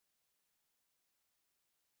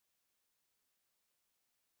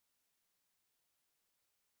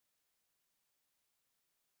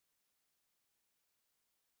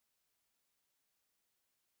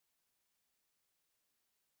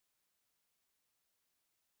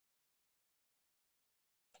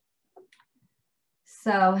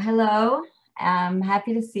Hello, I'm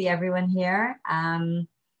happy to see everyone here.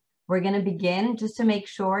 We're going to begin just to make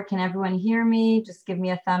sure, can everyone hear me? Just give me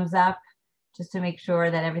a thumbs up just to make sure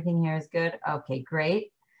that everything here is good. Okay,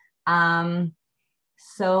 great.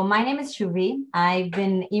 So my name is Shuvi. I've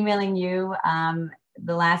been emailing you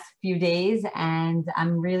the last few days, and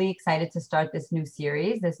I'm really excited to start this new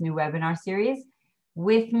series, this new webinar series.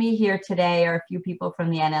 With me here today are a few people from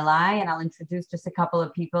the NLI, and I'll introduce just a couple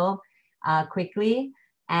of people quickly.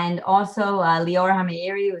 And also Lior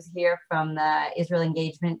Hameiri, who's here from the Israel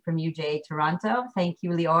Engagement from UJ Toronto. Thank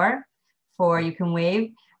you, Lior, you can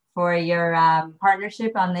wave, for your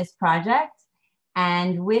partnership on this project.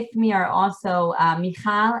 And with me are also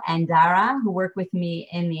Michal and Dara, who work with me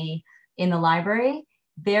in the library.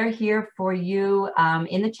 They're here for you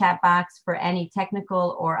in the chat box for any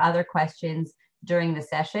technical or other questions during the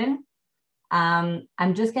session.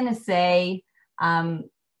 I'm just going to say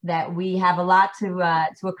that we have a lot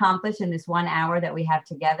to accomplish in this 1 hour that we have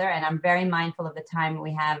together, and I'm very mindful of the time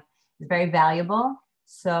we have. It's very valuable.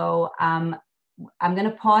 So I'm going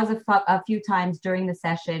to pause a few times during the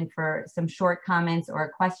session for some short comments or a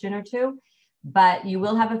question or two, but you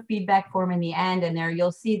will have a feedback form in the end, and there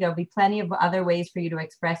you'll see there'll be plenty of other ways for you to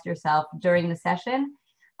express yourself during the session.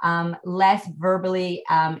 Less verbally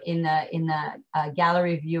in the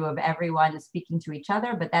gallery view of everyone speaking to each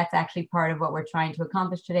other, but that's actually part of what we're trying to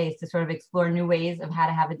accomplish today, is to sort of explore new ways of how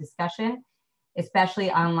to have a discussion, especially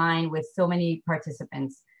online with so many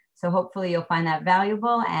participants. So hopefully you'll find that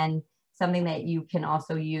valuable and something that you can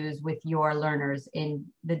also use with your learners in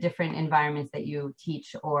the different environments that you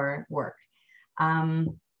teach or work.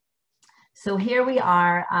 So here we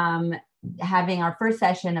are, having our first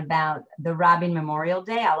session about the Rabin Memorial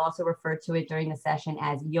Day. I'll also refer to it during the session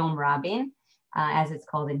as Yom Rabin, as it's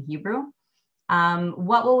called in Hebrew.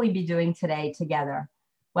 What will we be doing today together?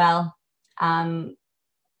 Well,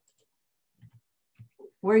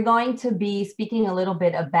 we're going to be speaking a little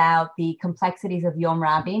bit about the complexities of Yom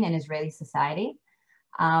Rabin in Israeli society.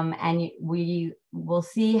 And we will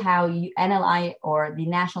see how NLI, or the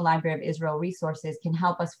National Library of Israel resources, can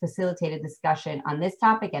help us facilitate a discussion on this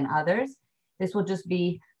topic and others. This will just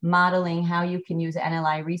be modeling how you can use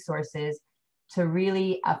NLI resources to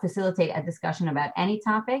really facilitate a discussion about any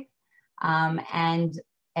topic. And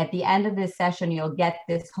at the end of this session, you'll get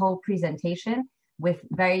this whole presentation with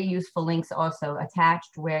very useful links also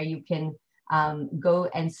attached, where you can go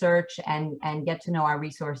and search and get to know our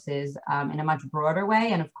resources in a much broader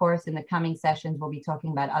way. And of course, in the coming sessions, we'll be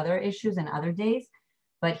talking about other issues and other days.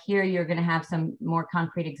 But here you're going to have some more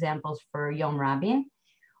concrete examples for Yom Rabin.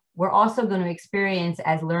 We're also going to experience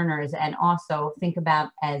as learners, and also think about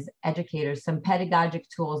as educators, some pedagogic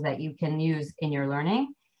tools that you can use in your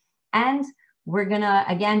learning. And we're going to,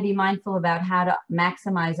 again, be mindful about how to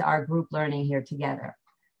maximize our group learning here together.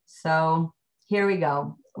 So here we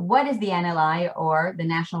go. What is the NLI, or the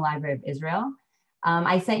National Library of Israel?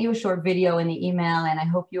 I sent you a short video in the email, and I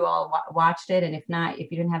hope you all watched it. And if not, if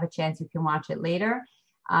you didn't have a chance, you can watch it later.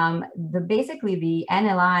 Basically, the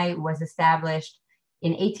NLI was established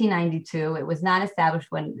in 1892. It was not established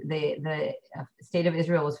when the State of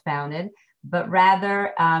Israel was founded, but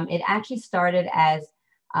rather it actually started as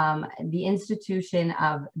the institution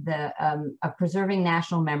of preserving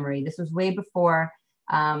national memory. This was way before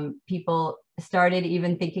people started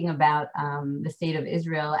even thinking about the State of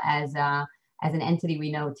Israel as an entity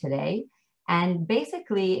we know today. And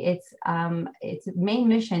basically, its main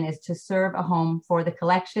mission is to serve a home for the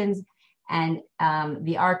collections and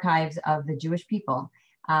the archives of the Jewish people.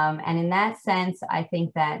 And in that sense, I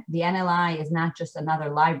think that the NLI is not just another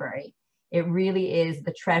library. It really is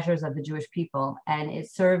the treasures of the Jewish people, and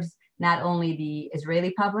it serves not only the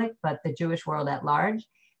Israeli public, but the Jewish world at large.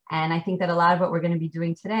 And I think that a lot of what we're going to be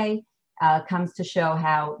doing today comes to show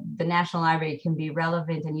how the National Library can be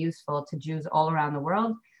relevant and useful to Jews all around the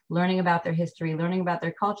world, learning about their history, learning about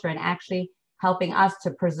their culture, and actually helping us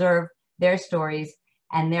to preserve their stories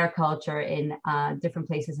and their culture in different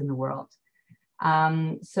places in the world.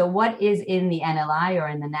 So what is in the NLI, or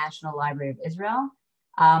in the National Library of Israel?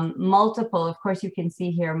 Multiple, of course, you can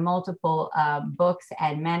see here, multiple books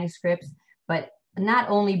and manuscripts, but not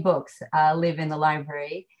only books live in the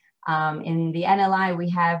library. In the NLI, we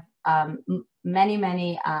have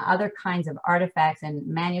many other kinds of artifacts and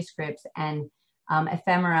manuscripts and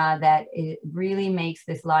ephemera that it really makes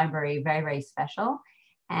this library very, very special.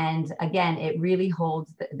 And again, it really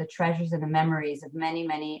holds the treasures and the memories of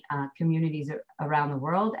many communities around the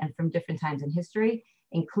world and from different times in history,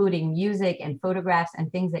 including music and photographs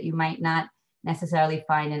and things that you might not necessarily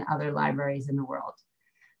find in other libraries in the world.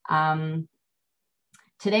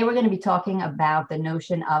 Today we're going to be talking about the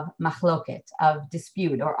notion of machloket, of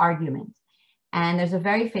dispute or argument. And there's a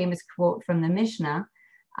very famous quote from the Mishnah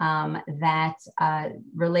that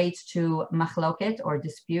relates to machloket or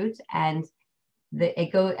dispute, and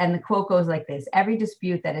the quote goes like this: "Every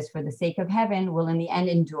dispute that is for the sake of heaven will in the end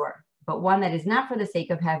endure, but one that is not for the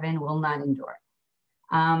sake of heaven will not endure."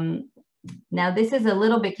 Now, this is a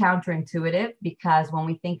little bit counterintuitive, because when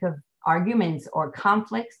we think of arguments or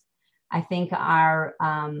conflicts, I think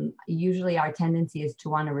usually our tendency is to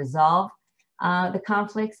want to resolve the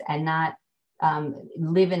conflicts and not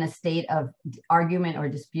live in a state of argument or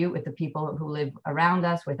dispute with the people who live around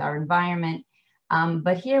us, with our environment.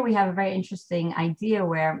 But here we have a very interesting idea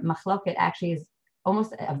where machloket actually is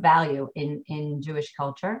almost a value in Jewish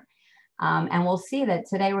culture. And we'll see that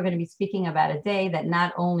today we're going to be speaking about a day that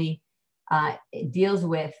not only deals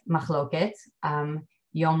with machloket,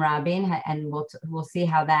 Yom Rabin, and we'll see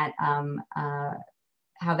how that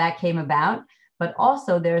came about. But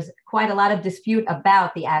also there's quite a lot of dispute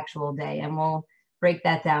about the actual day, and we'll break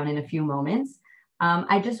that down in a few moments.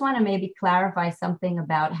 I just want to maybe clarify something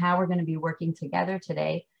about how we're going to be working together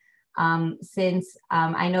today, since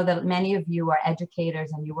I know that many of you are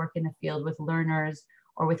educators and you work in the field with learners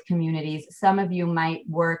or with communities. Some of you might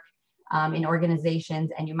work in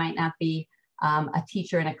organizations, and you might not be a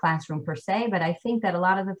teacher in a classroom per se, but I think that a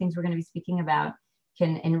lot of the things we're going to be speaking about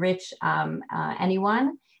can enrich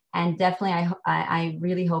anyone. And definitely, I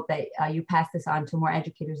really hope that you pass this on to more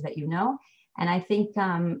educators that you know. And I think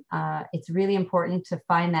it's really important to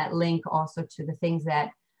find that link also to the things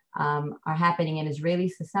that are happening in Israeli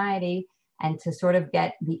society, and to sort of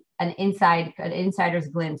get an insider's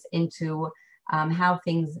glimpse into how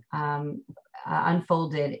things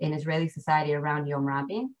unfolded in Israeli society around Yom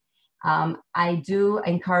Rabin. I do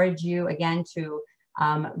encourage you again to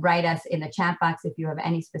write us in the chat box if you have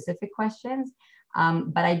any specific questions.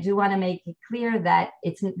 But I do want to make it clear that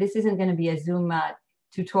this isn't going to be a Zoom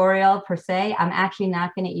tutorial per se. I'm actually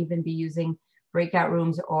not going to even be using breakout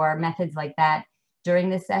rooms or methods like that during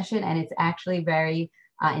this session. And it's actually very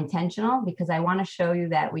intentional, because I want to show you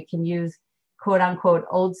that we can use quote unquote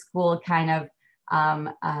old school kind of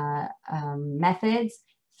methods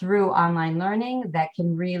through online learning that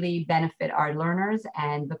can really benefit our learners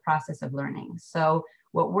and the process of learning. So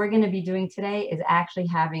what we're going to be doing today is actually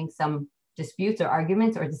having some disputes or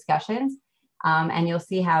arguments or discussions, and you'll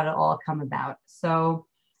see how it'll all come about. So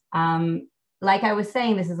like I was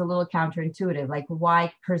saying, this is a little counterintuitive, like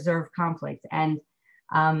why preserve conflict? And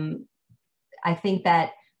I think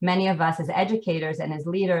that many of us as educators and as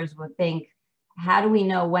leaders would think, how do we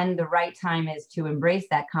know when the right time is to embrace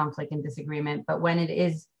that conflict and disagreement, but when it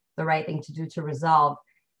is the right thing to do to resolve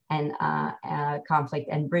and conflict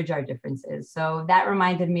and bridge our differences? So that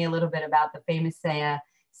reminded me a little bit about the famous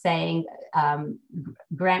saying,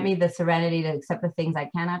 grant me the serenity to accept the things I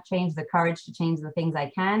cannot change, the courage to change the things I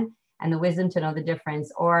can, and the wisdom to know the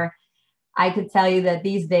difference. Or I could tell you that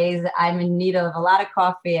these days I'm in need of a lot of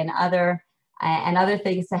coffee and other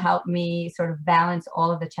things to help me sort of balance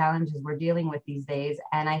all of the challenges we're dealing with these days.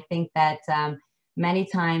 And I think that many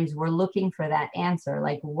times we're looking for that answer,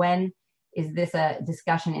 like when is this a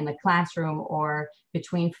discussion in the classroom or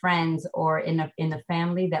between friends or in the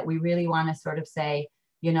family that we really want to sort of say,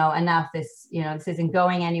 enough, this isn't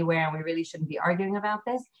going anywhere and we really shouldn't be arguing about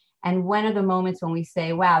this. And when are the moments when we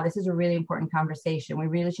say, wow, this is a really important conversation, we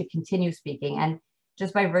really should continue speaking. And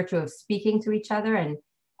just by virtue of speaking to each other and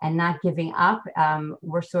not giving up,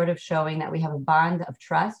 we're sort of showing that we have a bond of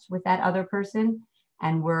trust with that other person.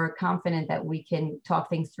 And we're confident that we can talk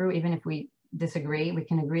things through, even if we disagree, we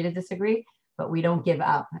can agree to disagree, but we don't give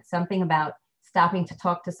up. Something about stopping to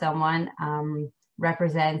talk to someone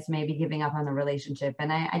represents maybe giving up on the relationship.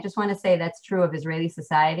 And I just want to say that's true of Israeli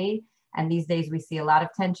society. And these days we see a lot of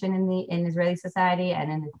tension in Israeli society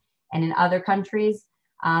and in other countries.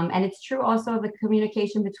 And it's true also of the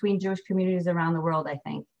communication between Jewish communities around the world. I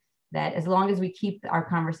think that as long as we keep our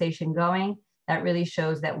conversation going, that really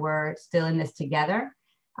shows that we're still in this together.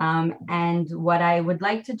 And what I would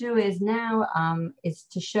like to do is now is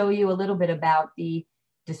to show you a little bit about the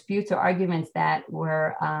disputes or arguments that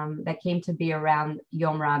came to be around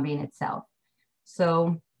Yom Rabin itself.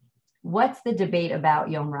 So what's the debate about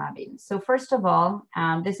Yom Rabin? So first of all,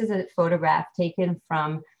 this is a photograph taken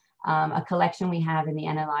from a collection we have in the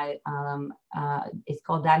NLI. It's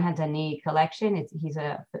called Dan Hadani collection. He's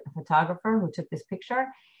a photographer who took this picture.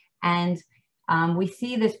 And we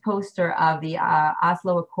see this poster of the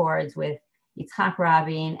Oslo Accords with Yitzhak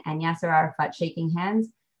Rabin and Yasser Arafat shaking hands.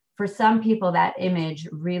 For some people, that image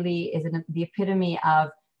really is the epitome of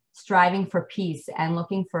striving for peace and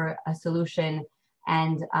looking for a solution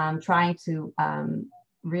and trying to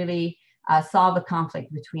really solve the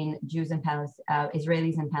conflict between Jews and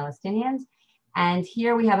Israelis and Palestinians. And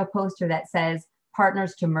here we have a poster that says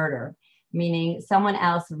 "Partners to Murder," meaning someone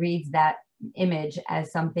else reads that image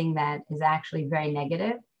as something that is actually very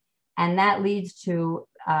negative. And that leads to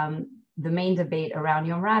the main debate around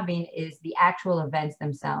Yom Rabin is the actual events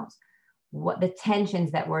themselves, what the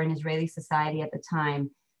tensions that were in Israeli society at the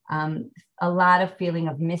time, a lot of feeling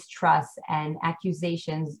of mistrust and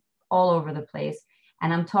accusations all over the place.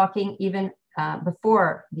 And I'm talking even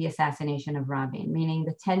before the assassination of Rabin, meaning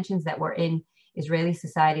the tensions that were in Israeli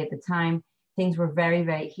society at the time. Things were very,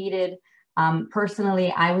 very heated.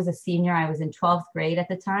 Personally, I was a senior. I was in 12th grade at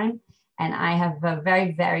the time. And I have a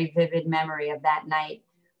very, very vivid memory of that night.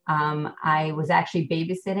 I was actually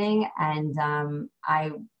babysitting, and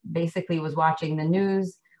I basically was watching the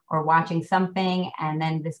news or watching something. And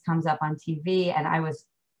then this comes up on TV, and I was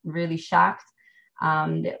really shocked.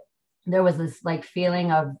 There was this like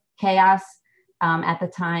feeling of chaos at the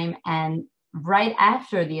time. And right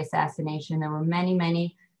after the assassination, there were many,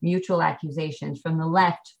 many mutual accusations from the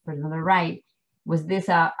left, from the right. Was this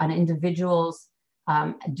an individual's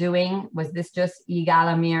doing? Was this just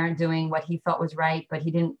Yigal Amir doing what he thought was right, but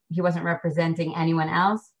he wasn't representing anyone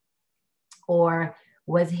else? Or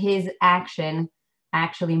was his action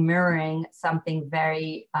actually mirroring something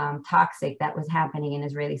very toxic that was happening in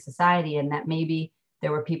Israeli society, and that maybe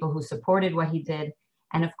there were people who supported what he did?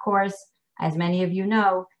 And of course, as many of you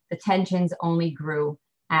know, the tensions only grew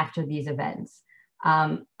after these events.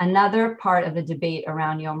 Another part of the debate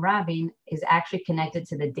around Yom Rabin is actually connected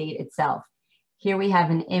to the date itself. Here we have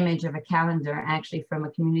an image of a calendar actually from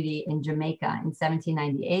a community in Jamaica in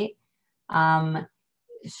 1798,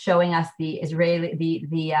 showing us the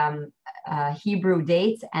Hebrew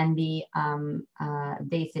dates and the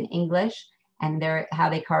dates in English, and how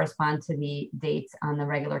they correspond to the dates on the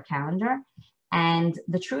regular calendar. And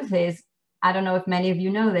the truth is, I don't know if many of you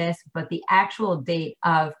know this, but the actual date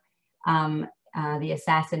of the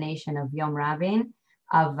assassination of Yom Rabin,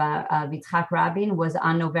 of Yitzhak Rabin, was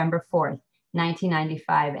on November 4th,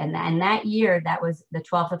 1995. And that year, that was the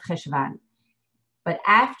 12th of Cheshvan. But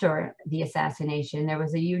after the assassination, there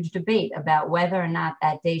was a huge debate about whether or not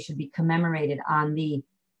that day should be commemorated on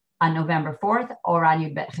November 4th or on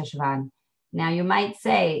Yud Bet Cheshvan. Now, you might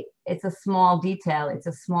say, it's a small detail, it's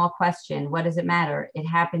a small question. What does it matter? It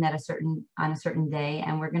happened on a certain day,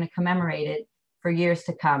 and we're going to commemorate it for years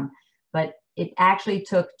to come. But it actually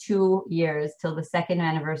took 2 years till the second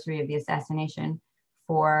anniversary of the assassination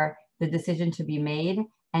for the decision to be made.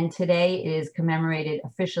 And today it is commemorated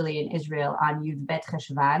officially in Israel on Yud Bet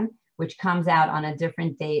Cheshvan, which comes out on a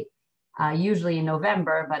different date, usually in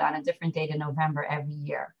November, but on a different date in November every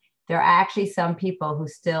year. There are actually some people who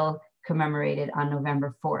still commemorate it on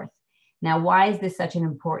November 4th. Now, why is this such an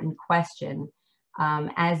important question?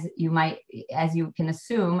 As you can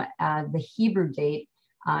assume, the Hebrew date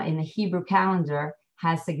in the Hebrew calendar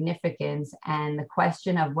has significance, and the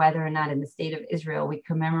question of whether or not in the state of Israel we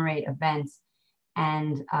commemorate events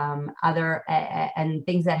and and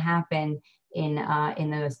things that happen in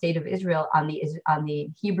the state of Israel on the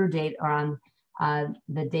Hebrew date or on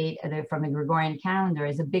the date from the Gregorian calendar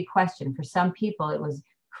is a big question. For some people, it was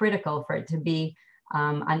critical for it to be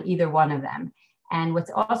on either one of them. And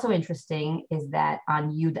what's also interesting is that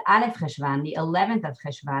on Yud Aleph Cheshvan, the 11th of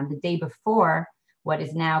Cheshvan, the day before what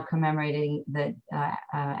is now commemorating the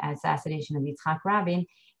assassination of Yitzhak Rabin,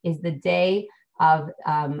 is the day of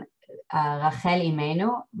Rachel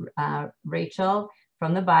Imenu, Rachel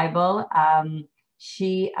from the Bible.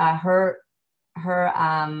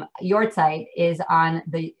 Her Yortzeit is on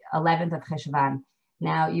the 11th of Cheshvan.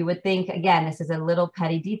 Now, you would think, again, this is a little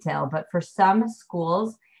petty detail, but for some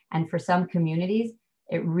schools and for some communities,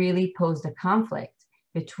 it really posed a conflict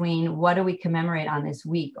between what do we commemorate on this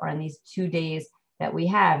week or on these 2 days that we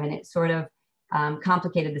have. And it sort of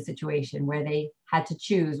complicated the situation where they had to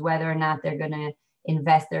choose whether or not they're going to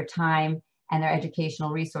invest their time and their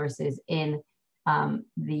educational resources in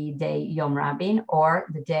the day Yom Rabin or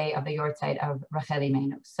the day of the Yortzeit of Rachel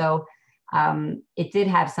Imenu. So it did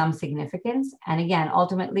have some significance. And again,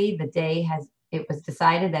 ultimately, it was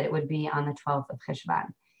decided that it would be on the 12th of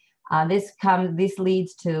Cheshvan. This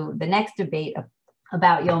leads to the next debate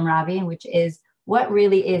about Yom Rabin, which is what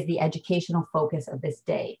really is the educational focus of this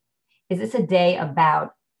day? Is this a day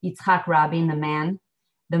about Yitzhak Rabin, the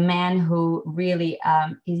man who really,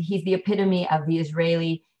 he's the epitome of the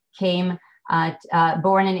Israeli,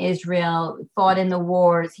 born in Israel, fought in the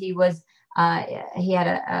wars. He had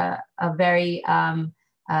a very, a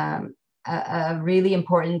really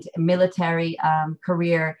important military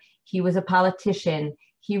career. He was a politician.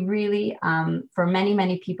 He really, for many,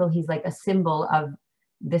 many people, he's like a symbol of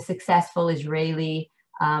the successful Israeli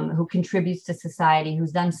who contributes to society,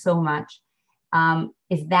 who's done so much.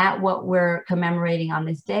 Is that what we're commemorating on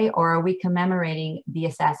this day, or are we commemorating the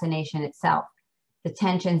assassination itself, the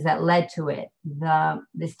tensions that led to it,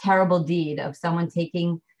 this terrible deed of someone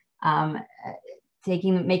making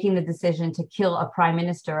the decision to kill a prime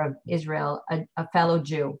minister of Israel, a fellow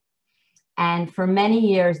Jew? And for many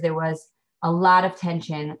years, there was a lot of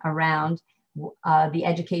tension around the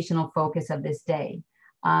educational focus of this day.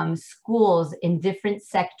 Schools in different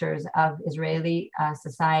sectors of Israeli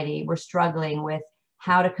society were struggling with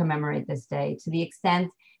how to commemorate this day, to the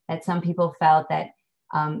extent that some people felt that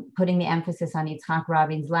putting the emphasis on Yitzhak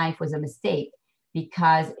Rabin's life was a mistake,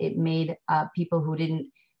 because it made people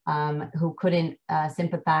who couldn't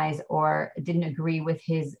sympathize or didn't agree with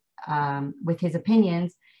his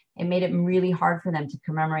opinions, it made it really hard for them to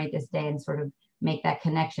commemorate this day and sort of make that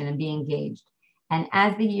connection and be engaged. And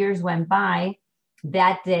as the years went by,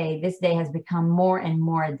 this day has become more and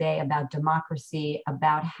more a day about democracy,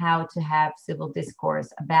 about how to have civil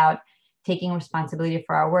discourse, about taking responsibility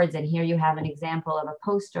for our words. And here you have an example of a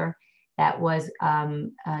poster that was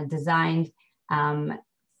designed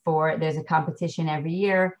there's a competition every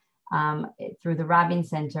year through the Rabin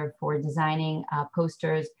Center for designing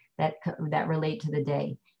posters that relate to the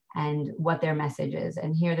day and what their message is.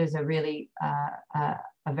 And here there's a really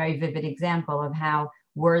a very vivid example of how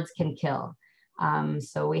words can kill.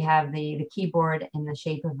 So we have the keyboard in the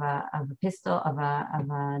shape of a pistol, of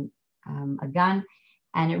a gun.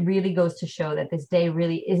 And it really goes to show that this day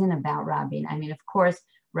really isn't about Rabin. I mean, of course,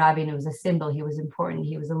 Rabin was a symbol. He was important.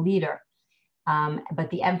 He was a leader. But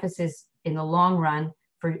the emphasis in the long run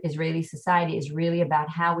for Israeli society is really about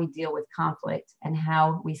how we deal with conflict and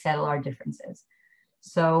how we settle our differences.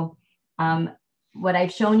 So what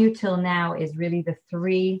I've shown you till now is really the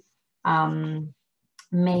three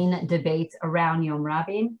main debates around Yom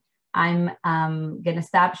Rabin. I'm going to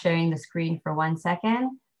stop sharing the screen for 1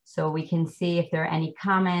 second so we can see if there are any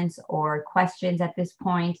comments or questions at this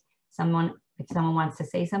point. If someone wants to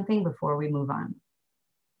say something before we move on.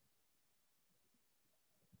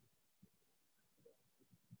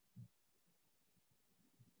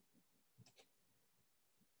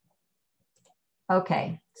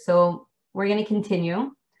 Okay, so we're going to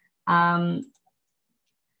continue.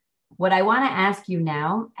 What I want to ask you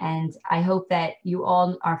now, and I hope that you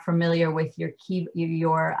all are familiar with your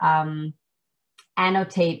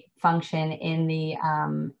annotate function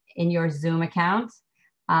in your Zoom account.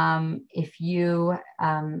 If you,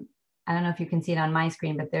 I don't know if you can see it on my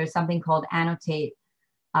screen, but there's something called annotate.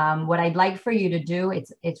 What I'd like for you to do,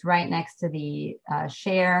 it's right next to the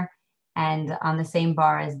share and on the same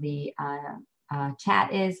bar as the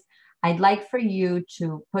chat is. I'd like for you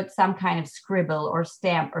to put some kind of scribble or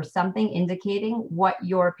stamp or something indicating what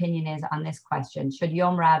your opinion is on this question. Should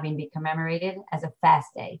Yom Rabin be commemorated as a fast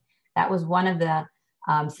day? That was one of the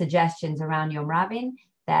suggestions around Yom Rabin,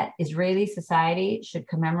 that Israeli society should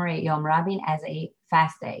commemorate Yom Rabin as a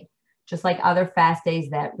fast day, just like other fast days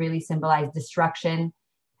that really symbolize destruction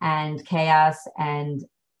and chaos and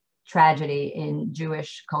tragedy in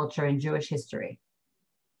Jewish culture and Jewish history.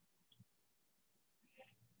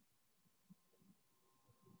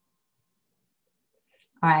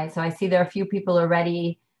 All right, so I see there are a few people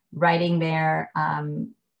already writing their,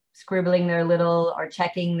 scribbling their little or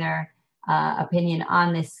checking their opinion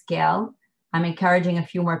on this scale. I'm encouraging a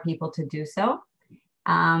few more people to do so.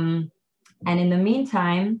 And in the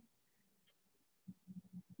meantime,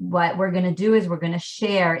 what we're going to do is we're going to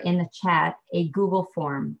share in the chat a Google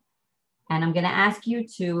form. And I'm going to ask you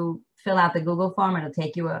to fill out the Google form. It'll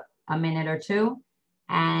take you a minute or two.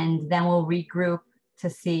 And then we'll regroup to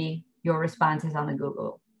see your responses on the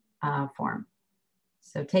Google form.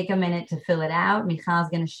 So take a minute to fill it out. Michal's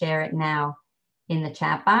going to share it now in the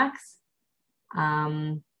chat box.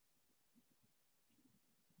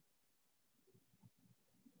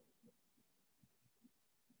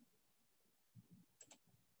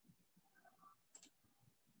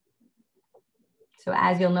 So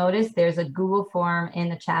as you'll notice, there's a Google form in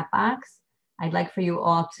the chat box. I'd like for you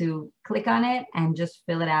all to click on it and just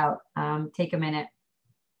fill it out. Take a minute.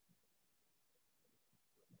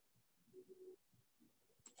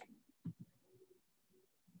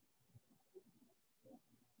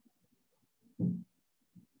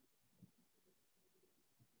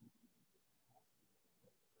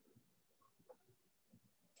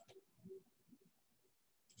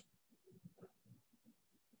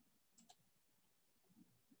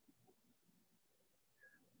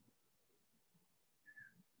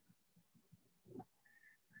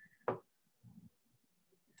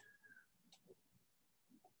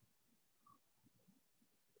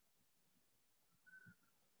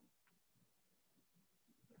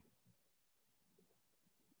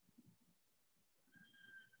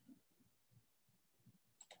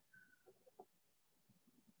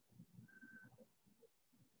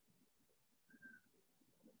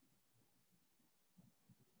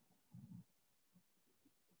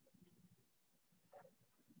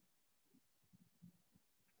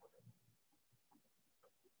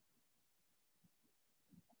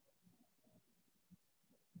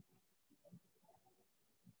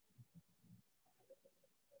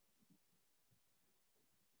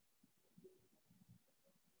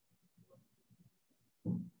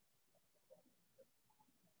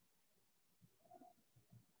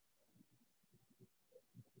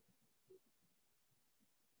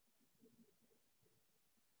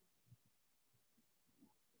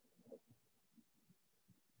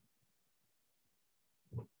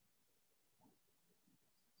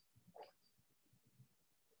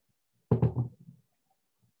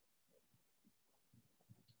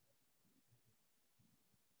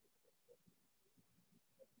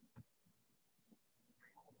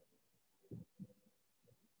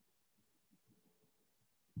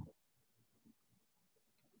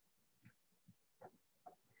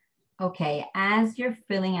 Okay, as you're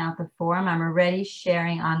filling out the form, I'm already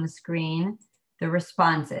sharing on the screen the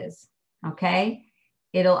responses, okay?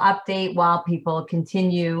 It'll update while people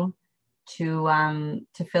continue to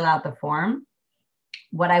fill out the form.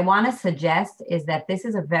 What I want to suggest is that this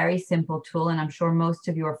is a very simple tool, and I'm sure most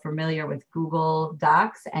of you are familiar with Google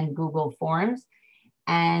Docs and Google Forms,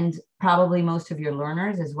 and probably most of your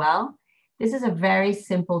learners as well. This is a very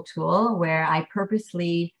simple tool where I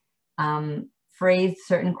purposely phrased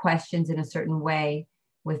certain questions in a certain way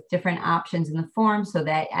with different options in the form so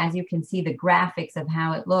that, as you can see, the graphics of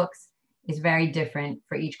how it looks is very different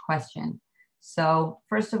for each question. So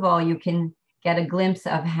first of all, you can get a glimpse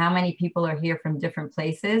of how many people are here from different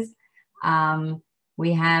places.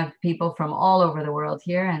 We have people from all over the world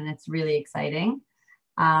here, and it's really exciting.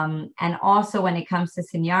 And also when it comes to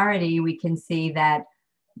seniority, we can see that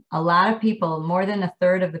a lot of people, more than a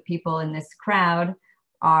third of the people in this crowd,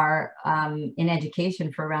 are in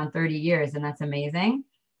education for around 30 years, and that's amazing.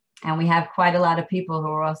 And we have quite a lot of people who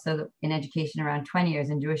are also in education around 20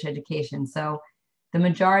 years in Jewish education. So the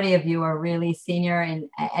majority of you are really senior and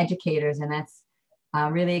educators, and that's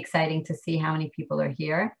really exciting to see how many people are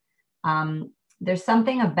here. There's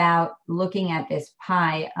something about looking at this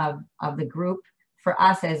pie of the group for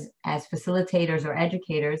us as facilitators or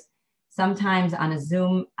educators. Sometimes on a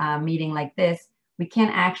Zoom meeting like this, we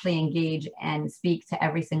can't actually engage and speak to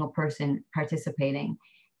every single person participating.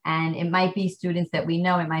 And it might be students that we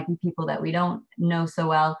know, it might be people that we don't know so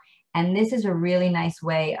well. And this is a really nice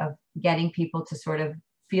way of getting people to sort of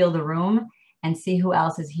feel the room and see who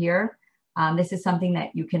else is here. This is something that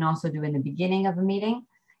you can also do in the beginning of a meeting.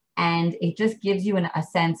 And it just gives you a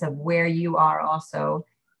sense of where you are also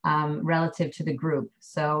relative to the group.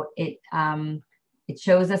 So it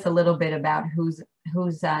shows us a little bit about who's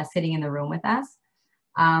sitting in the room with us.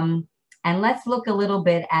 And let's look a little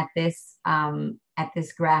bit at this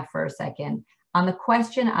graph for a second. On the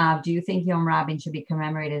question of, do you think Yom Rabin should be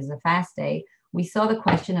commemorated as a fast day? We saw the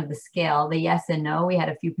question of the scale, the yes and no. We had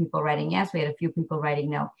a few people writing yes, we had a few people writing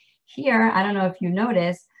no. Here, I don't know if you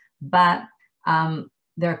noticed, but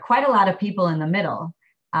there are quite a lot of people in the middle,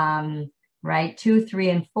 right? 2, 3,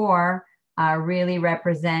 and 4 really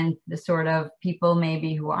represent the sort of people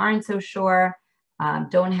maybe who aren't so sure,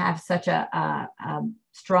 don't have such a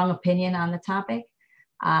strong opinion on the topic.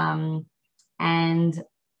 And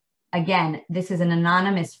again, this is an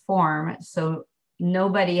anonymous form, so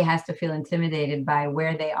nobody has to feel intimidated by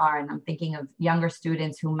where they are. And I'm thinking of younger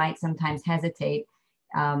students who might sometimes hesitate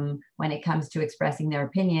when it comes to expressing their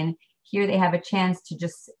opinion. Here they have a chance to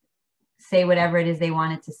just say whatever it is they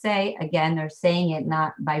wanted to say. Again, they're saying it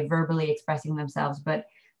not by verbally expressing themselves, but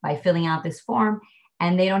by filling out this form.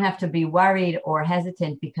 And they don't have to be worried or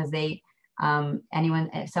hesitant because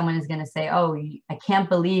someone is going to say, oh, I can't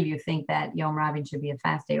believe you think that Yom Rabin should be a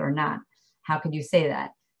fast day or not. How could you say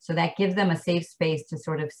that? So that gives them a safe space to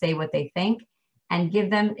sort of say what they think, and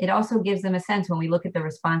it also gives them a sense when we look at the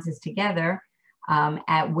responses together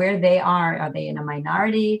at where they are. Are they in a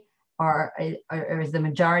minority, or is the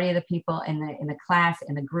majority of the people in the class,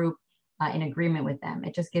 in the group, in agreement with them?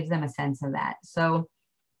 It just gives them a sense of that. So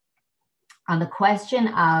on the question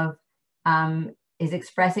of, is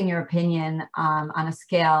expressing your opinion on a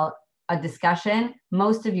scale a discussion,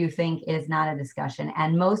 most of you think it is not a discussion.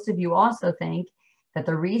 And most of you also think that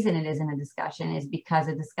the reason it isn't a discussion is because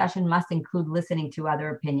a discussion must include listening to other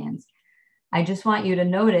opinions. I just want you to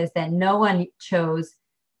notice that no one chose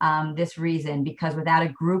this reason, because without a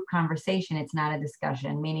group conversation, it's not a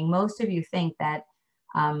discussion, meaning most of you think that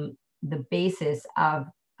the basis of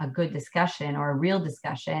a good discussion or a real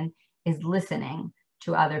discussion is listening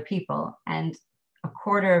to other people. And a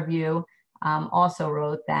quarter of you also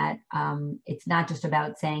wrote that it's not just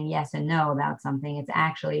about saying yes and no about something, it's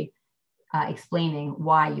actually explaining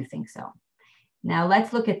why you think so. Now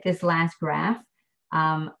let's look at this last graph.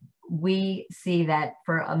 We see that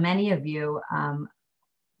for many of you,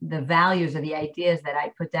 the values or the ideas that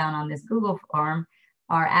I put down on this Google form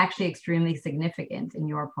are actually extremely significant in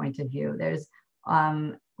your point of view.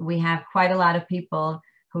 We have quite a lot of people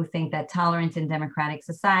who think that tolerance in democratic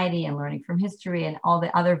society and learning from history and all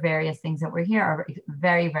the other various things that were here are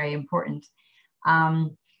very, very important.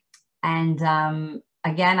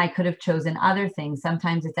 Again, I could have chosen other things.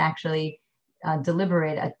 Sometimes it's actually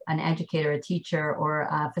deliberate. An educator, a teacher, or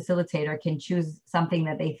a facilitator can choose something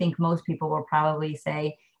that they think most people will probably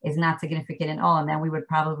say is not significant at all. And then we would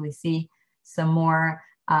probably see some more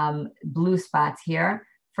blue spots here.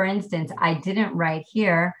 For instance, I didn't write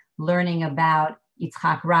here learning about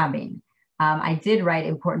Yitzhak Rabin. I did write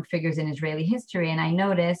important figures in Israeli history, and I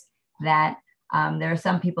noticed that There are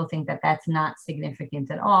some people think that that's not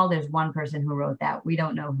significant at all. There's one person who wrote that. We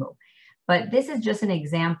don't know who. But this is just an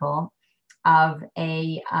example of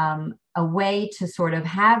a way to sort of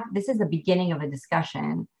have, this is the beginning of a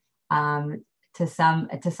discussion to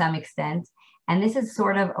some extent. And this is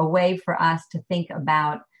sort of a way for us to think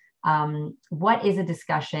about what is a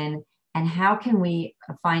discussion and how can we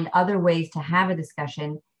find other ways to have a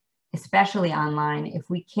discussion, especially online, if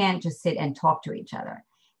we can't just sit and talk to each other.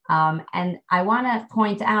 And I want to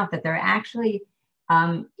point out that there are actually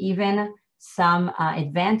even some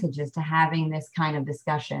advantages to having this kind of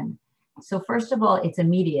discussion. So first of all, it's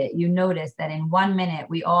immediate. You notice that in 1 minute,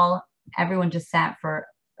 everyone just sat for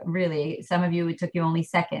really, some of you, it took you only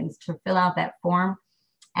seconds to fill out that form.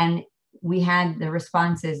 And we had the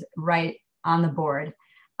responses right on the board.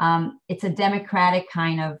 It's a democratic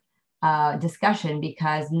kind of discussion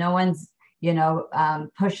because no one's,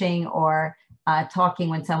 pushing or talking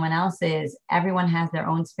when someone else is. Everyone has their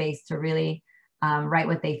own space to really write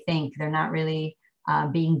what they think. They're not really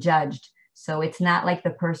being judged. So it's not like the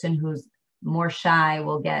person who's more shy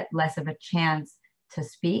will get less of a chance to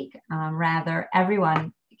speak. Rather,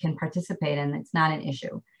 everyone can participate and it's not an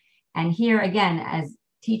issue. And here again, as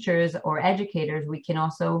teachers or educators, we can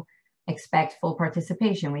also expect full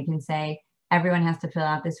participation. We can say, everyone has to fill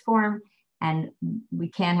out this form and we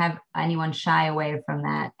can't have anyone shy away from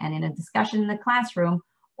that. And in a discussion in the classroom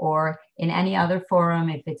or in any other forum,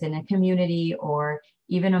 if it's in a community or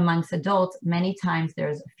even amongst adults, many times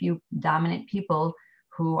there's a few dominant people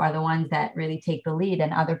who are the ones that really take the lead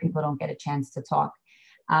and other people don't get a chance to talk.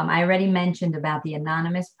 I already mentioned about the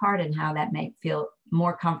anonymous part and how that may feel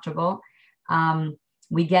more comfortable.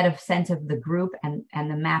 We get a sense of the group and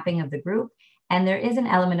the mapping of the group. And there is an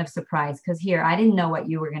element of surprise because here, I didn't know what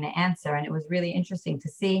you were going to answer. And it was really interesting to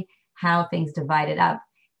see how things divided up.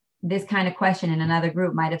 This kind of question in another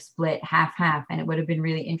group might have split half-half, and it would have been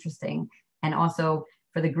really interesting. And also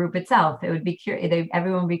for the group itself, it would be curious,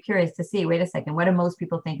 everyone would be curious to see, wait a second, what do most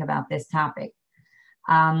people think about this topic?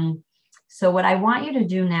 So what I want you to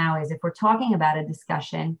do now is, if we're talking about a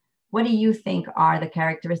discussion, what do you think are the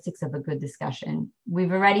characteristics of a good discussion?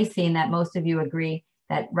 We've already seen that most of you agree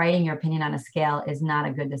that writing your opinion on a scale is not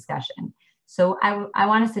a good discussion. So I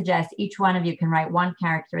want to suggest each one of you can write one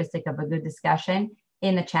characteristic of a good discussion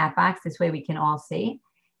in the chat box. This way we can all see.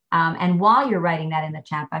 And while you're writing that in the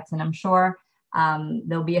chat box, and I'm sure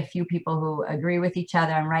there'll be a few people who agree with each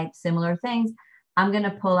other and write similar things, I'm going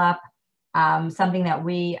to pull up something that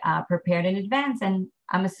we prepared in advance. And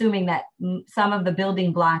I'm assuming that some of the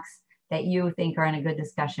building blocks that you think are in a good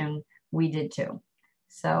discussion, we did too.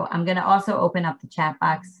 So I'm going to also open up the chat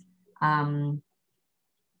box so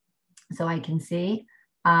I can see.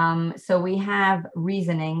 So we have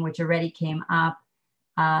reasoning, which already came up.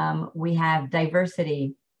 We have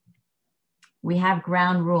diversity. We have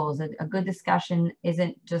ground rules. A good discussion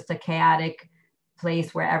isn't just a chaotic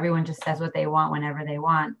place where everyone just says what they want whenever they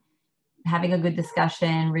want. Having a good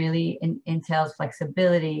discussion really entails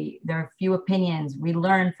flexibility. There are few opinions. We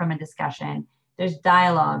learn from a discussion. There's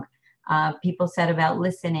dialogue. People said about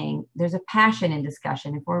listening. There's a passion in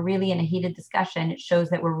discussion. If we're really in a heated discussion, it shows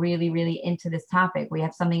that we're really, really into this topic. We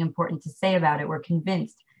have something important to say about it. We're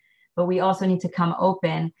convinced. But we also need to come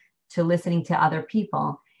open to listening to other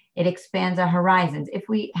people. It expands our horizons. If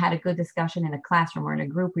we had a good discussion in a classroom or in a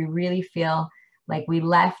group, we really feel like we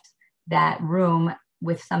left that room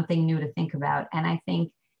with something new to think about. And I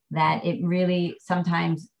think that it really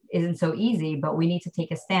sometimes isn't so easy, but we need to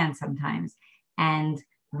take a stand sometimes and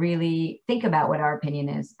really think about what our opinion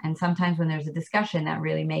is. And sometimes when there's a discussion, that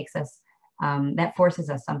really makes us, that forces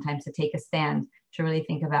us sometimes to take a stand, to really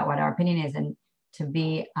think about what our opinion is and to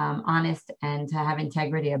be honest and to have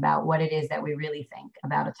integrity about what it is that we really think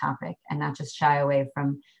about a topic and not just shy away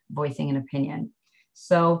from voicing an opinion.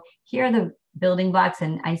 So here are the building blocks,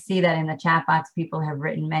 and I see that in the chat box, people have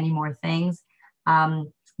written many more things.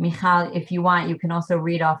 Michal, if you want, you can also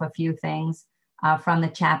read off a few things from the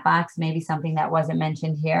chat box, maybe something that wasn't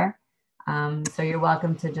mentioned here. So you're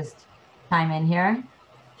welcome to just chime in here.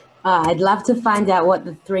 I'd love to find out what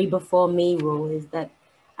the 3 before me rule is that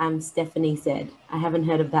Stephanie said. I haven't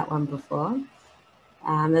heard of that one before.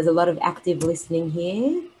 There's a lot of active listening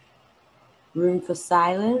here. Room for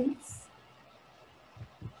silence.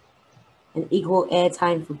 And equal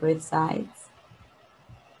airtime for both sides.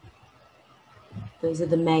 Those are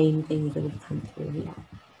the main things that have come through here.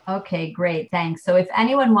 Okay, great, thanks. So if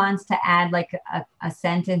anyone wants to add like a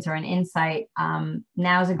sentence or an insight,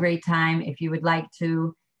 now's a great time. If you would like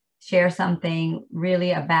to share something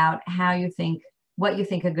really about how you think, what you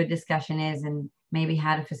think a good discussion is and maybe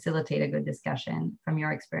how to facilitate a good discussion from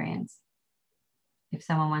your experience. if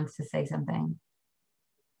someone wants to say something.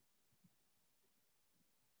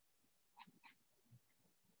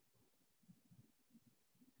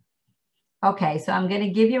 Okay, so I'm going to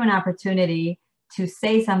give you an opportunity to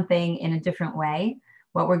say something in a different way.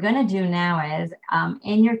 What we're going to do now is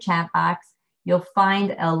in your chat box, you'll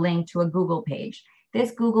find a link to a Google page.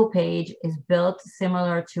 This Google page is built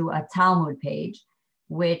similar to a Talmud page,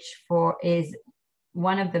 which is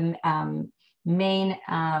one of the main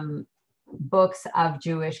books of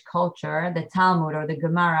Jewish culture, the Talmud or the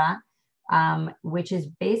Gemara, which is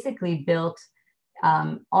basically built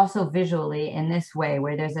also visually in this way,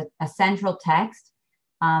 where there's a central text,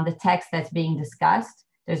 the text that's being discussed.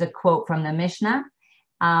 There's a quote from the Mishnah,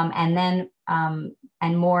 and then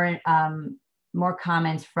and more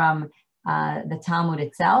comments from the Talmud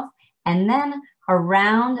itself. And then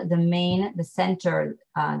around the center,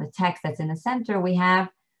 the text that's in the center, we have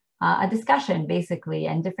a discussion basically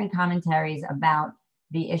and different commentaries about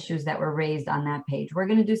the issues that were raised on that page. We're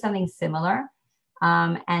going to do something similar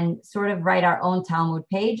and sort of write our own Talmud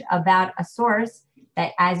page about a source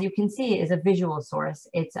that, as you can see, is a visual source.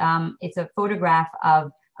 It's a photograph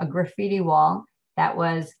of a graffiti wall that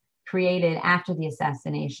was created after the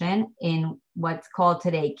assassination in what's called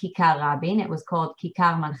today Kikar Rabin. It was called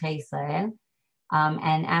Kikar Malchei Israel.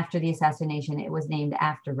 And after the assassination, it was named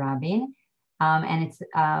after Rabin. And it's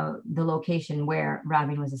the location where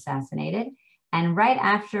Rabin was assassinated. And right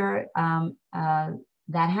after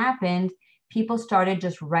that happened, people started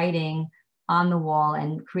just writing on the wall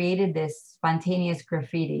and created this spontaneous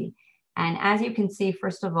graffiti. And as you can see,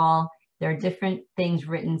 first of all, there are different things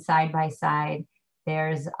written side by side.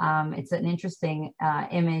 There's, it's an interesting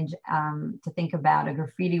image to think about a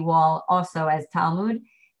graffiti wall also as Talmud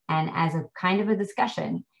and as a kind of a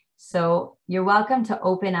discussion. So you're welcome to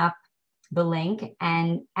open up the link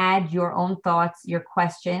and add your own thoughts, your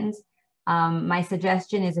questions. My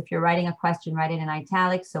suggestion is if you're writing a question, write it in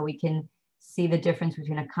italics so we can see the difference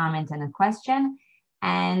between a comment and a question.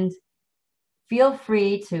 And feel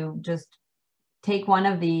free to just take one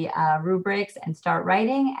of the rubrics and start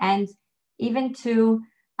writing, and even to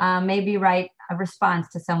maybe write a response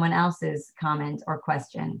to someone else's comment or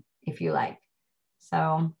question if you like. So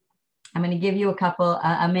I'm going to give you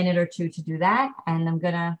a minute or two to do that. And I'm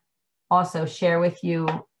going to also share with you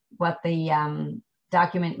what the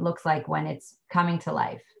document looks like when it's coming to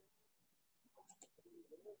life.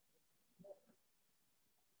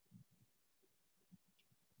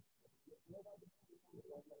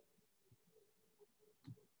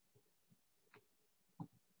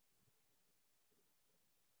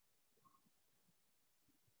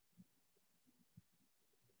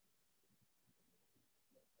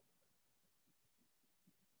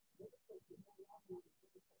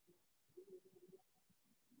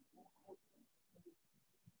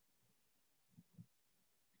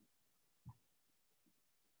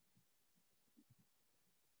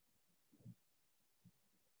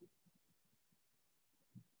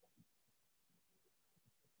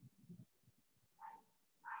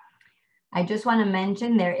 I just want to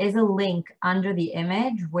mention there is a link under the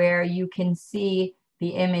image where you can see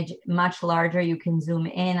the image much larger. You can zoom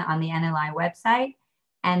in on the NLI website.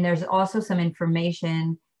 And there's also some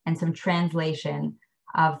information and some translation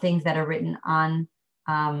of things that are written on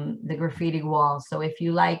the graffiti wall. So if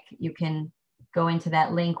you like, you can go into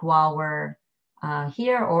that link while we're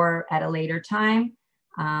here or at a later time.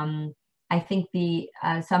 I think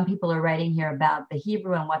some people are writing here about the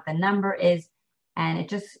Hebrew and what the number is. And it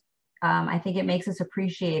just, I think it makes us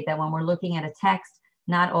appreciate that when we're looking at a text,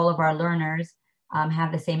 not all of our learners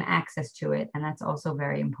have the same access to it. And that's also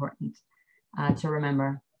very important to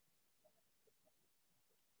remember.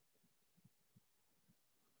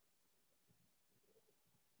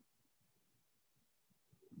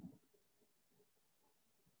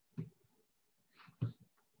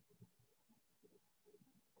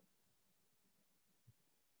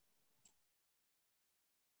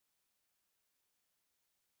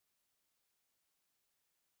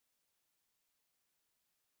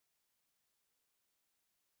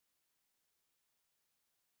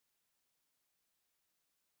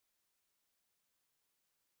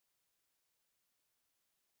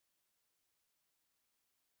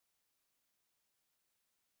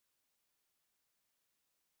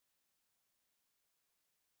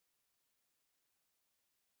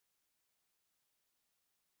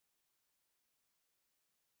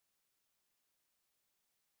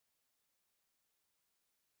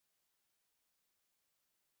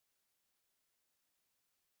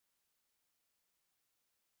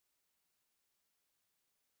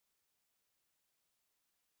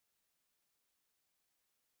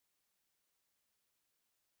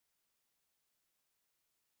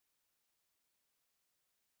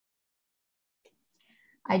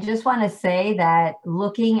 I just want to say that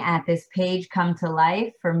looking at this page come to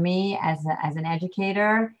life for me as an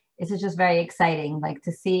educator, this is just very exciting. Like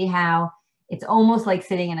to see how it's almost like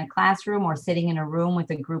sitting in a classroom or sitting in a room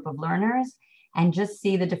with a group of learners and just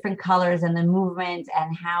see the different colors and the movement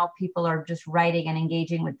and how people are just writing and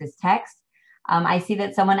engaging with this text. I see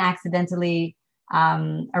that someone accidentally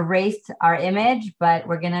erased our image, but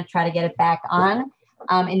we're going to try to get it back on.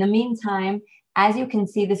 In the meantime, as you can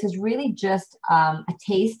see, this is really just a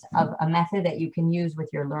taste of a method that you can use with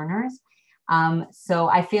your learners. So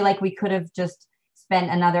I feel like we could have just spent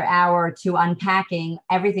another hour or two unpacking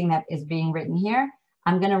everything that is being written here.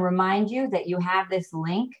 I'm going to remind you that you have this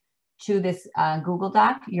link to this Google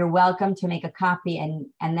Doc. You're welcome to make a copy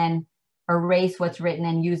and then erase what's written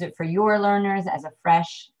and use it for your learners as a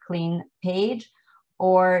fresh, clean page,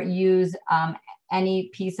 or use any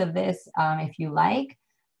piece of this if you like.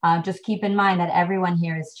 Just keep in mind that everyone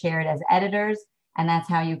here is shared as editors, and that's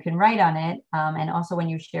how you can write on it. And also when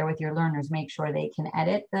you share with your learners, make sure they can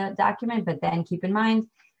edit the document, but then keep in mind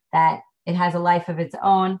that it has a life of its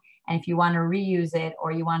own. And if you want to reuse it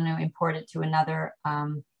or you want to import it to another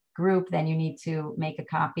group, then you need to make a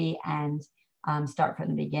copy and start from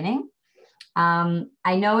the beginning.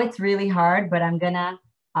 I know it's really hard, but I'm gonna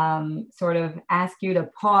sort of ask you to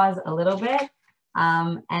pause a little bit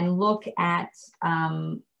and look at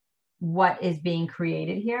what is being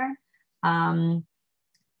created here.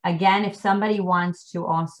 Again, if somebody wants to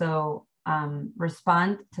also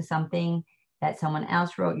respond to something that someone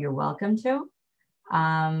else wrote, you're welcome to.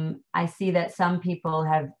 I see that some people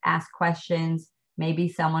have asked questions. Maybe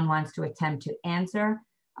someone wants to attempt to answer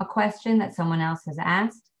a question that someone else has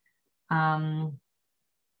asked.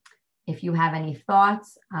 If you have any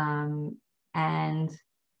thoughts, and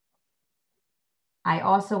I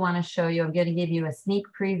also want to show you, I'm going to give you a sneak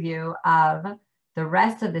preview of the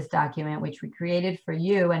rest of this document, which we created for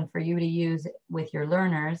you and for you to use with your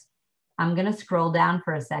learners. I'm going to scroll down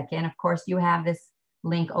for a second. Of course, you have this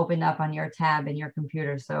link opened up on your tab in your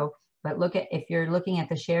computer. So, but look at, if you're looking at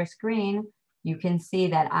the share screen, you can see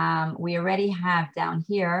that we already have down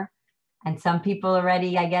here, and some people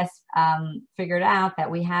already, I guess, figured out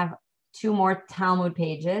that we have 2 more Talmud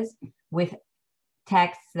pages with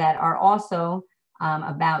texts that are also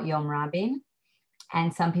about Yom Rabin.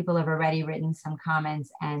 And some people have already written some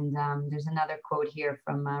comments, and there's another quote here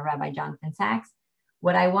from Rabbi Jonathan Sachs.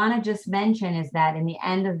 What I want to just mention is that in the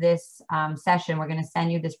end of this session, we're going to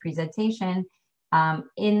send you this presentation.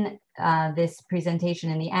 In this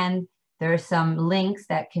presentation, in the end, there are some links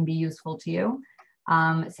that can be useful to you.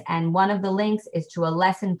 And one of the links is to a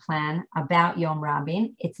lesson plan about Yom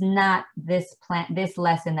Rabin. It's not this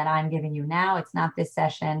lesson that I'm giving you now. It's not this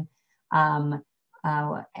session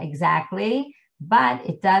exactly, but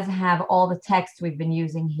it does have all the text we've been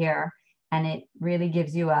using here. And it really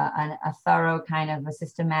gives you a thorough kind of a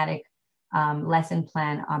systematic lesson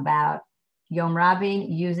plan about Yom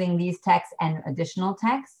Rabin using these texts and additional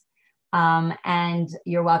texts. And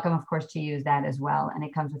you're welcome, of course, to use that as well. And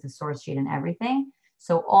it comes with a source sheet and everything.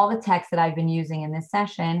 So all the texts that I've been using in this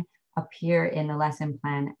session appear in the lesson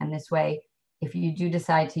plan. And this way, if you do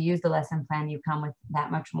decide to use the lesson plan, you come with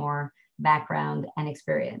that much more background and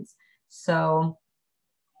experience. So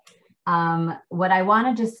what I want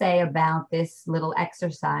to just say about this little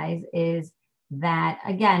exercise is that,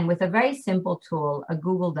 again, with a very simple tool, a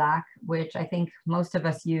Google Doc, which I think most of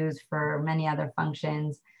us use for many other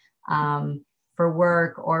functions, for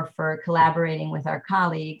work or for collaborating with our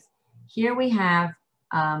colleagues, here we have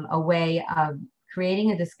a way of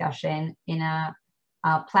creating a discussion in a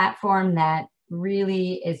platform that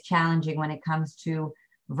really is challenging when it comes to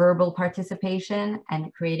verbal participation,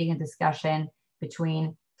 and creating a discussion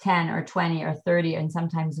between 10 or 20 or 30 and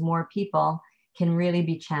sometimes more people can really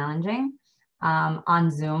be challenging on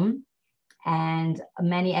Zoom. And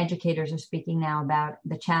many educators are speaking now about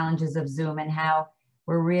the challenges of Zoom and how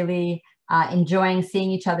we're really enjoying seeing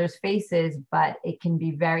each other's faces, but it can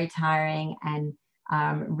be very tiring and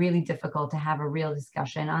really difficult to have a real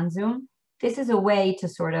discussion on Zoom. This is a way to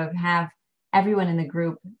sort of have everyone in the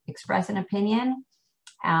group express an opinion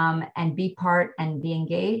and be part and be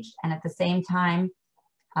engaged. And at the same time,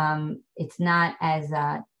 it's not as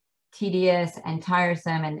tedious and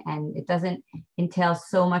tiresome, and it doesn't entail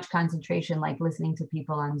so much concentration like listening to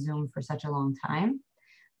people on Zoom for such a long time.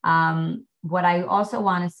 What I also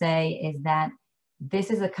want to say is that this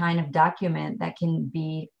is a kind of document that can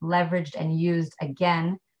be leveraged and used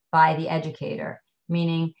again by the educator,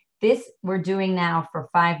 meaning this we're doing now for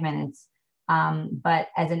 5 minutes, but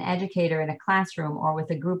as an educator in a classroom or with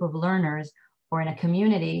a group of learners or in a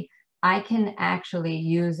community, I can actually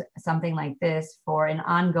use something like this for an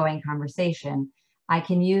ongoing conversation. I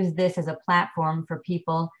can use this as a platform for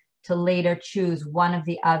people to later choose one of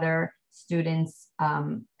the other students'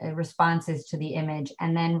 responses to the image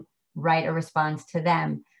and then write a response to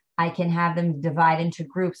them. I can have them divide into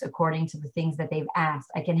groups according to the things that they've asked.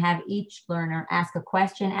 I can have each learner ask a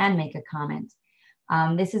question and make a comment.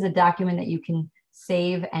 This is a document that you can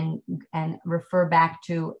save and refer back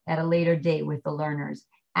to at a later date with the learners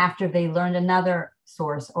after they learned another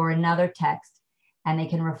source or another text, and they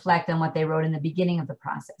can reflect on what they wrote in the beginning of the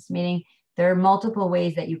process, meaning there are multiple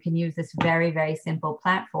ways that you can use this very, very simple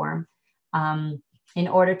platform in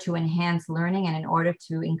order to enhance learning and in order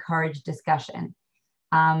to encourage discussion.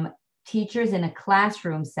 Teachers in a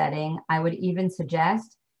classroom setting, I would even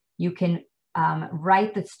suggest you can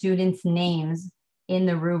write the students' names in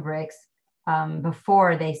the rubrics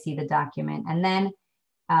before they see the document. And then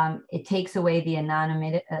it takes away the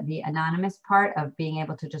anonymous part of being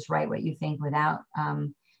able to just write what you think without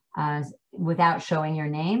showing your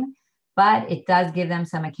name. But it does give them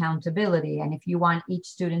some accountability. And if you want each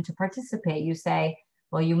student to participate, you say,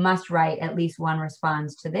 well, you must write at least one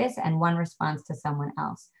response to this and one response to someone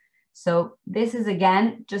else. So this is,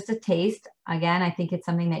 again, just a taste. Again, I think it's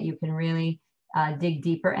something that you can really dig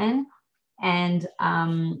deeper in. And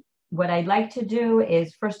what I'd like to do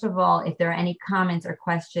is, first of all, if there are any comments or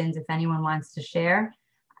questions, if anyone wants to share,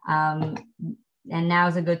 and now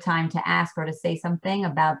is a good time to ask or to say something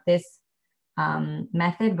about this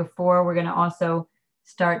method before we're going to also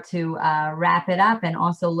start to wrap it up and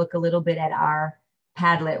also look a little bit at our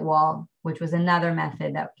Padlet wall, which was another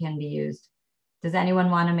method that can be used. Does anyone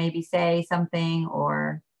want to maybe say something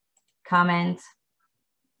or comment?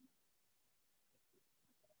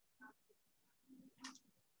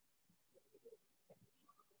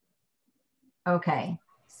 Okay,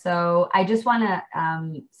 so I just want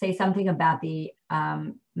to say something about the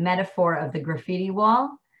metaphor of the graffiti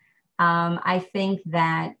wall. I think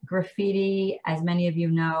that graffiti, as many of you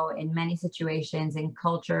know, in many situations and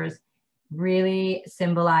cultures, really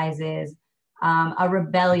symbolizes a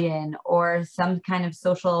rebellion or some kind of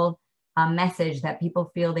social message that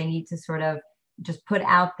people feel they need to sort of just put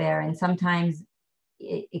out there. And sometimes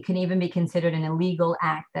it can even be considered an illegal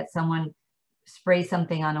act that someone sprays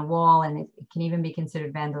something on a wall, and it can even be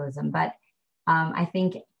considered vandalism. But I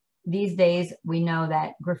think these days we know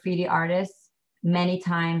that graffiti artists many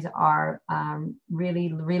times are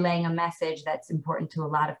really relaying a message that's important to a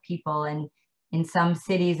lot of people. And in some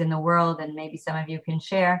cities in the world, and maybe some of you can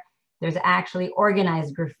share, there's actually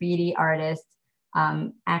organized graffiti artists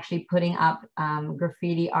actually putting up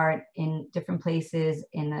graffiti art in different places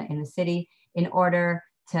in the city in order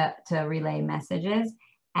to relay messages.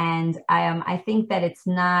 And I think that it's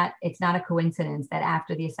not a coincidence that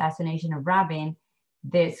after the assassination of Rabin,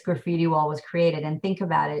 this graffiti wall was created. And think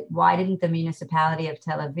about it. Why didn't the municipality of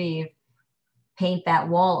Tel Aviv paint that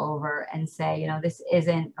wall over and say, you know, this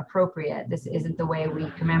isn't appropriate. This isn't the way we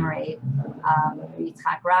commemorate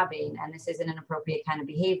Yitzhak Rabin, and this isn't an appropriate kind of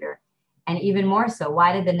behavior. And even more so,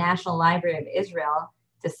 why did the National Library of Israel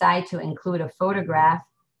decide to include a photograph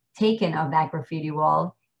taken of that graffiti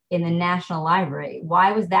wall in the National Library?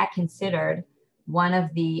 Why was that considered one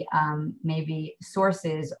of the maybe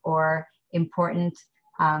sources or important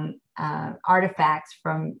artifacts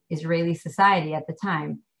from Israeli society at the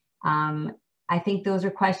time? I think those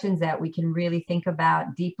are questions that we can really think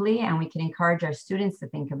about deeply, and we can encourage our students to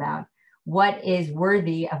think about. What is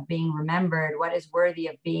worthy of being remembered? What is worthy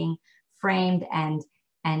of being framed and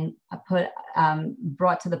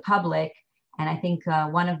brought to the public? And I think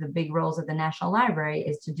one of the big roles of the National Library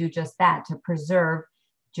is to do just that, to preserve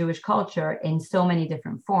Jewish culture in so many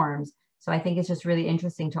different forms. So I think it's just really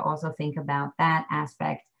interesting to also think about that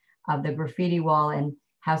aspect of the graffiti wall and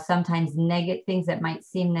how sometimes things that might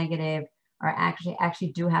seem negative are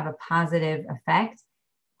actually do have a positive effect.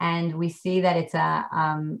 And we see that it's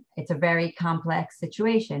a very complex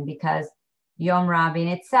situation, because Yom Rabin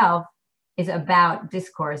itself is about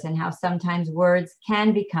discourse and how sometimes words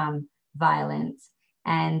can become violence.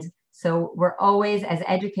 And so we're always, as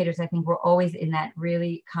educators, I think we're always in that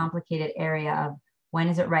really complicated area of when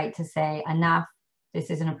is it right to say enough, this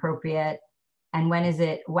isn't appropriate, and when is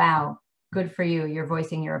it, wow, good for you, you're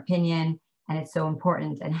voicing your opinion and it's so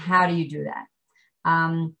important, and how do you do that?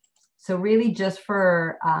 So really just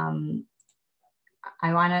for,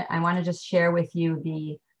 I wanna just share with you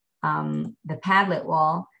the Padlet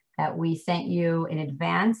wall that we sent you in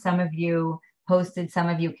advance. Some of you posted, some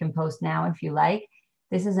of you can post now if you like.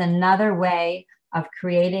 This is another way of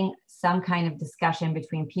creating some kind of discussion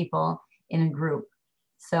between people in a group.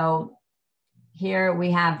 So here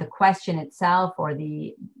we have the question itself or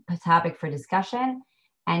the topic for discussion.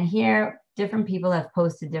 And here different people have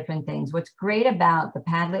posted different things. What's great about the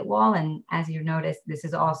Padlet wall, and as you noticed, this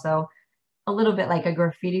is also a little bit like a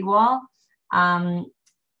graffiti wall.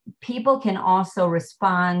 People can also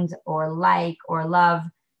respond or like or love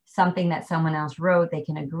something that someone else wrote. They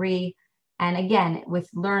can agree. And again, with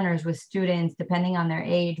learners, with students, depending on their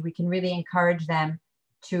age, we can really encourage them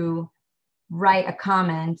to write a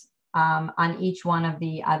comment on each one of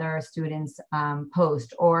the other students'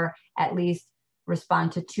 post, or at least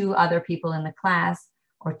respond to 2 other people in the class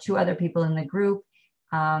or 2 other people in the group,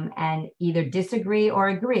 and either disagree or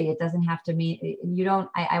agree. It doesn't have to mean, you don't,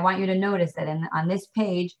 I want you to notice that on this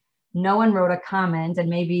page, no one wrote a comment, and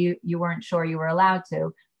maybe you weren't sure you were allowed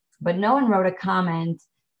to, but no one wrote a comment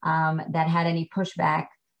that had any pushback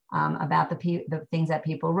about the things that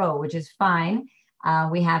people wrote, which is fine.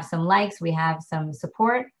 We have some likes, we have some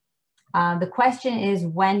support. The question is,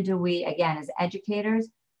 when do we, again, as educators,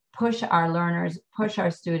 push our learners, push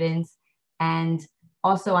our students, and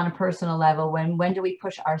also on a personal level, when do we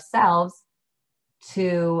push ourselves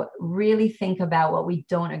to really think about what we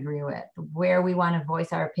don't agree with, where we want to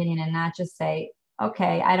voice our opinion and not just say,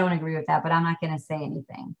 okay, I don't agree with that, but I'm not going to say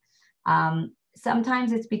anything.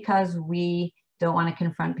 Sometimes it's because we don't want to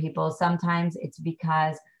confront people. Sometimes it's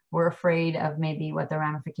because we're afraid of maybe what the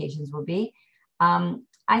ramifications will be.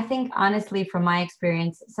 I think, honestly, from my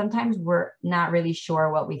experience, sometimes we're not really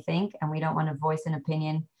sure what we think, and we don't want to voice an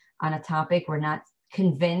opinion on a topic. We're not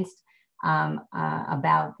convinced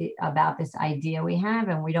about this idea we have,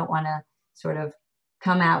 and we don't want to sort of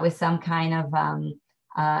come out with some kind of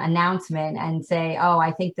announcement and say, oh,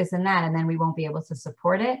 I think this and that, and then we won't be able to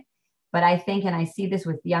support it. But I think, and I see this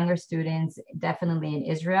with younger students, definitely in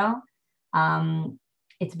Israel,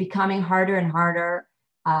 it's becoming harder and harder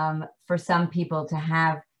for some people to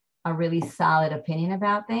have a really solid opinion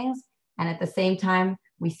about things. And at the same time,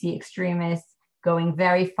 we see extremists going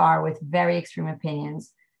very far with very extreme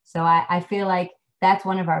opinions. So I feel like that's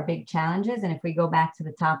one of our big challenges. And if we go back to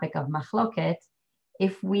the topic of machloket,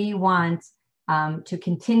 if we want to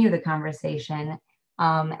continue the conversation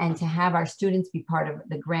and to have our students be part of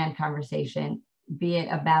the grand conversation, be it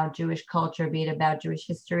about Jewish culture, be it about Jewish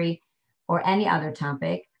history, or any other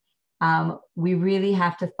topic, we really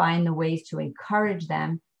have to find the ways to encourage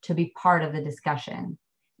them to be part of the discussion,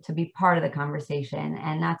 to be part of the conversation,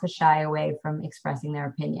 and not to shy away from expressing their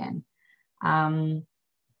opinion.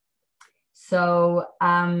 So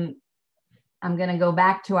I'm going to go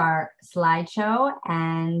back to our slideshow,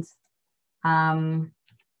 and I'm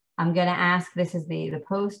going to ask, this is the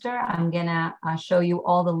poster. I'm going to show you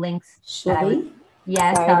all the links. Shuvi?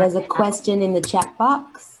 Yes. Sorry, there's a question in the chat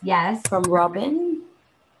box. Yes. From Robin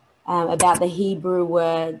about the Hebrew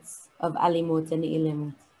words of alimut and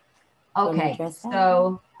ilimut. Okay,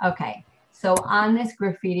 so on this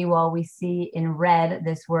graffiti wall, we see in red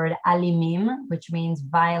this word alimim, which means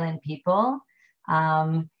violent people.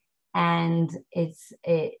 And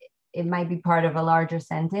it might be part of a larger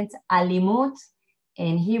sentence. Alimut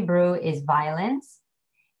in Hebrew is violence,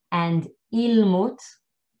 and ilmut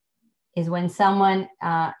is when someone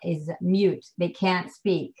is mute, they can't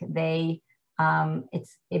speak.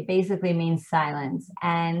 It basically means silence.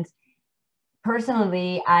 And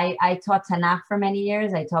personally, I taught Tanakh for many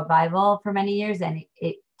years. I taught Bible for many years. And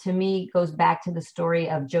it to me goes back to the story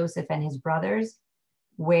of Joseph and his brothers,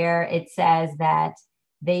 where it says that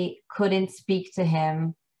they couldn't speak to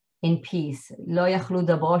him in peace. Lo yachlu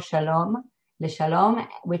dabro shalom l'shalom,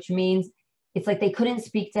 which means it's like they couldn't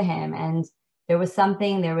speak to him. And there was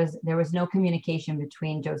no communication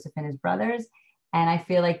between Joseph and his brothers. And I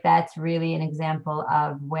feel like that's really an example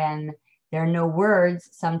of when there are no words,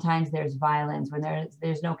 sometimes there's violence. When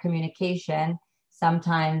there's no communication,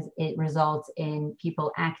 sometimes it results in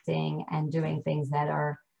people acting and doing things that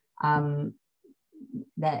are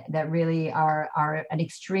that really are an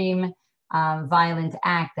extreme violent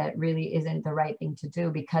act that really isn't the right thing to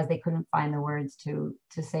do because they couldn't find the words to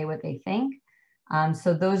say what they think.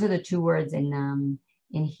 So those are the 2 words in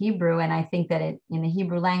Hebrew, and I think that in the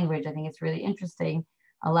Hebrew language, I think it's really interesting.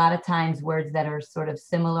 A lot of times words that are sort of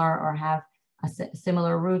similar or have a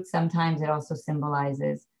similar root, sometimes it also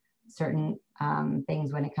symbolizes certain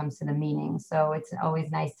things when it comes to the meaning. So it's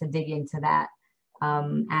always nice to dig into that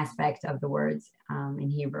aspect of the words in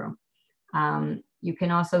Hebrew. You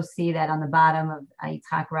can also see that on the bottom of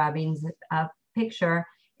Yitzhak Rabin's picture,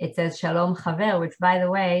 it says Shalom Chaver, which, by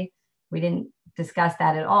the way, we didn't discuss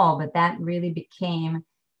that at all, but that really became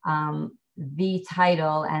the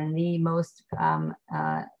title and the most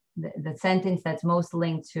the sentence that's most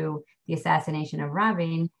linked to the assassination of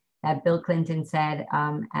Rabin, that Bill Clinton said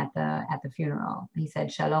at the funeral. He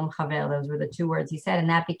said Shalom Chaver. Those were the 2 words he said, and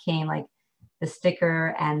that became like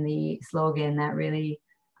sticker and the slogan that really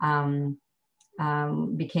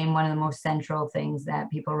became one of the most central things that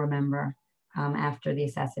people remember after the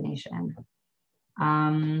assassination.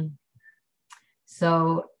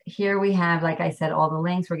 So here we have, like I said, all the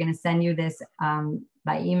links. We're going to send you this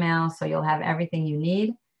by email, so you'll have everything you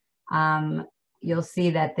need. You'll see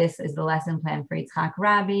that this is the lesson plan for Yitzhak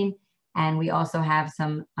Rabin, and we also have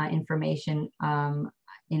some information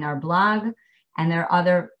in our blog. And there are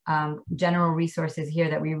other general resources here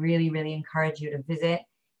that we really, really encourage you to visit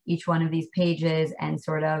each one of these pages and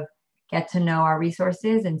sort of get to know our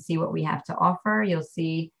resources and see what we have to offer. You'll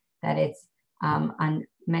see that it's on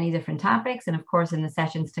many different topics. And of course, in the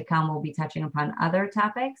sessions to come, we'll be touching upon other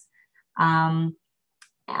topics.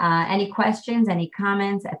 Any questions, any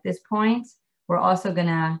comments at this point? We're also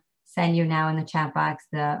gonna send you now in the chat box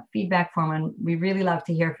the feedback form, and we really love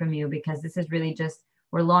to hear from you, because this is really just,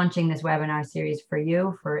 we're launching this webinar series for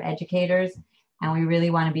you, for educators, and we really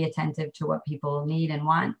want to be attentive to what people need and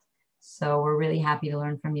want. So we're really happy to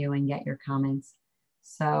learn from you and get your comments.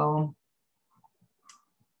 So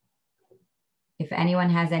if anyone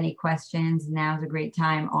has any questions, now's a great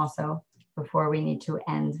time also before we need to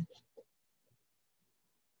end.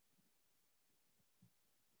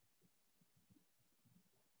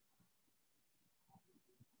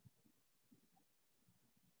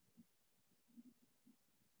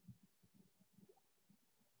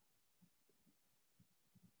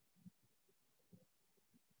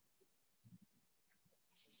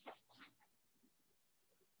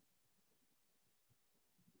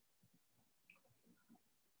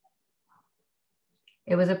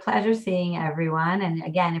 It was a pleasure seeing everyone. And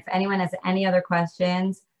again, if anyone has any other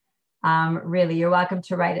questions, really, you're welcome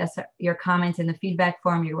to write us your comments in the feedback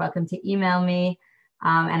form. You're welcome to email me.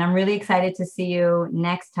 And I'm really excited to see you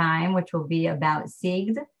next time, which will be about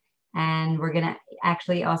SIGD. And we're going to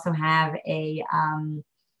actually also have a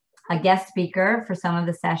guest speaker for some of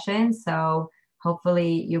the sessions. So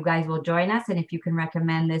hopefully you guys will join us. And if you can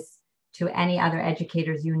recommend this to any other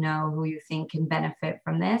educators you know who you think can benefit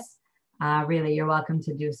from this, really, you're welcome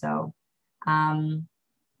to do so. Lior,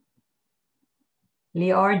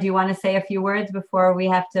 do you want to say a few words before we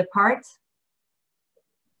have to part?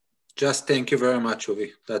 Just thank you very much,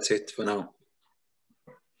 Shuvi. That's it for now.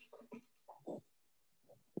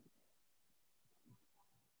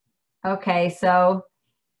 Okay, so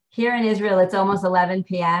here in Israel, it's almost 11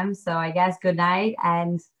 p.m. So I guess good night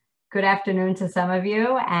and good afternoon to some of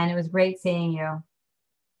you. And it was great seeing you.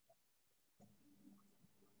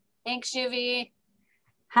 Thanks, Shuvi.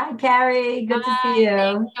 Hi, Carrie. Good to see you.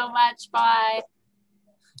 Thanks so much. Bye.